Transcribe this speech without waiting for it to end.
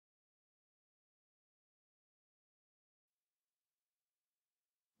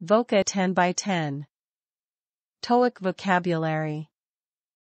Voca 10 by 10. TOEIC vocabulary.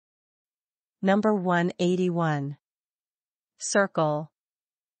 Number 181. Circle,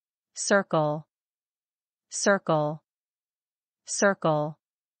 circle, circle, circle,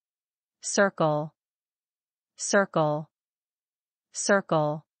 circle, circle,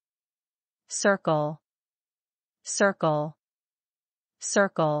 circle, circle, circle,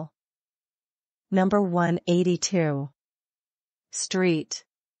 circle. Number 182. Street,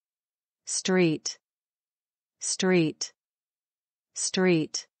 street, street,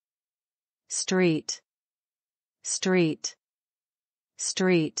 street, street, street,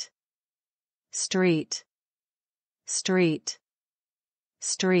 street, street, street,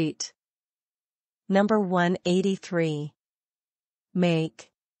 street. Number 183.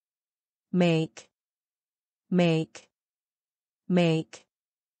 Make, make, make, make,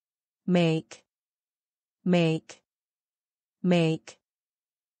 make, make, make,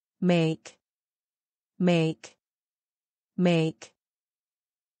 make, make, make.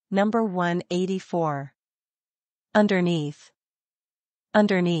 Number 184. Underneath,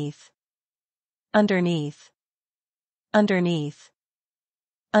 underneath, underneath, underneath,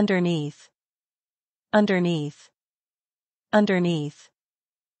 underneath, underneath, underneath,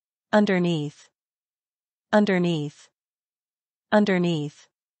 underneath, underneath, underneath.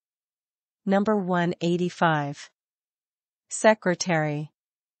 Number 185. Secretary,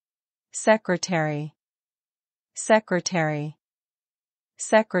 secretary, secretary,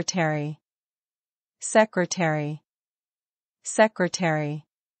 secretary, secretary, secretary,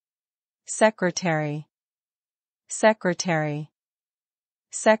 secretary, secretary,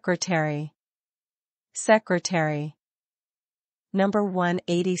 secretary, secretary. Number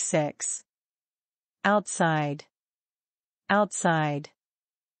 186. Outside, outside,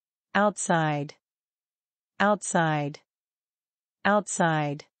 outside, outside,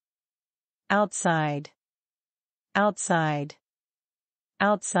 outside, outside, outside,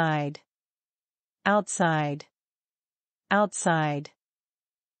 outside, outside, outside.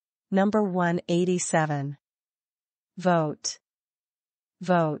 Number 187. Vote,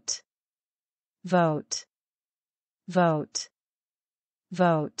 vote, vote, vote,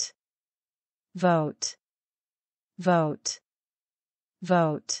 vote, vote, vote,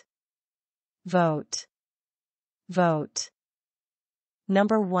 vote, vote, vote.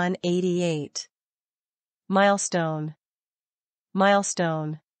 Number 188. Milestone,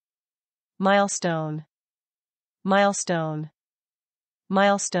 milestone, milestone, milestone,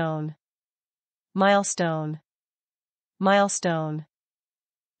 milestone, milestone, milestone,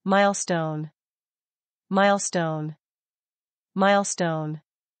 milestone, milestone, milestone.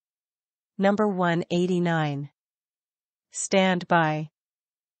 Number 189. Stand by,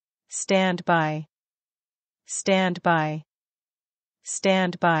 stand by, stand by,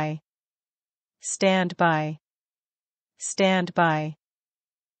 stand by, stand by, stand by,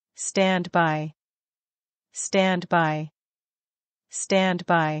 stand by, stand by, stand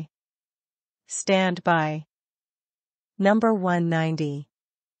by, stand by. Number 190.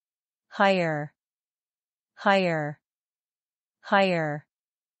 Higher, higher, higher,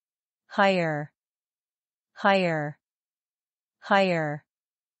 higher, higher, higher,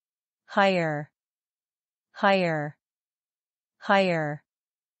 higher, higher, higher,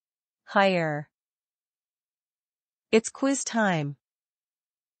 higher. It's quiz time.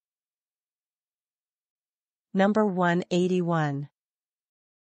 Number 181.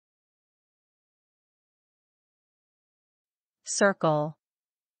 Circle,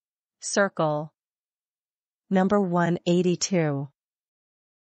 circle. Number 182.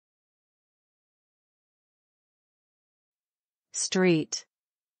 Street,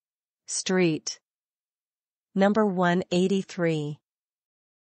 street. Number 183.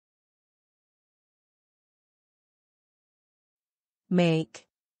 Make,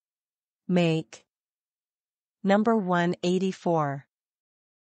 make. Number 184.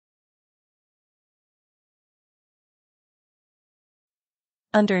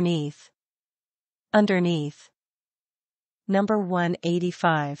 Underneath, underneath. Number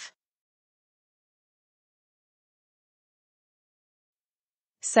 185.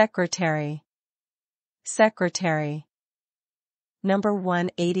 Secretary, secretary. Number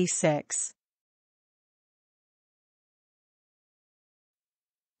 186.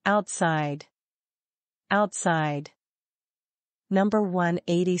 Outside, outside. Number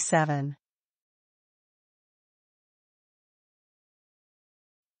 187.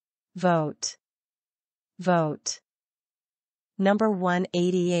 Vote, vote. Number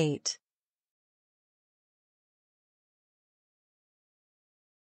 188.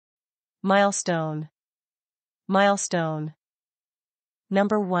 Milestone, milestone.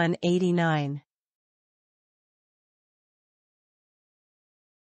 Number 189.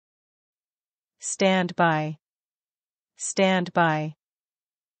 Stand by. Stand by.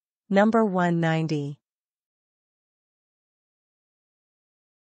 Number 190.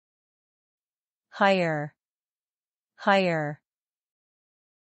 Hire. Hire.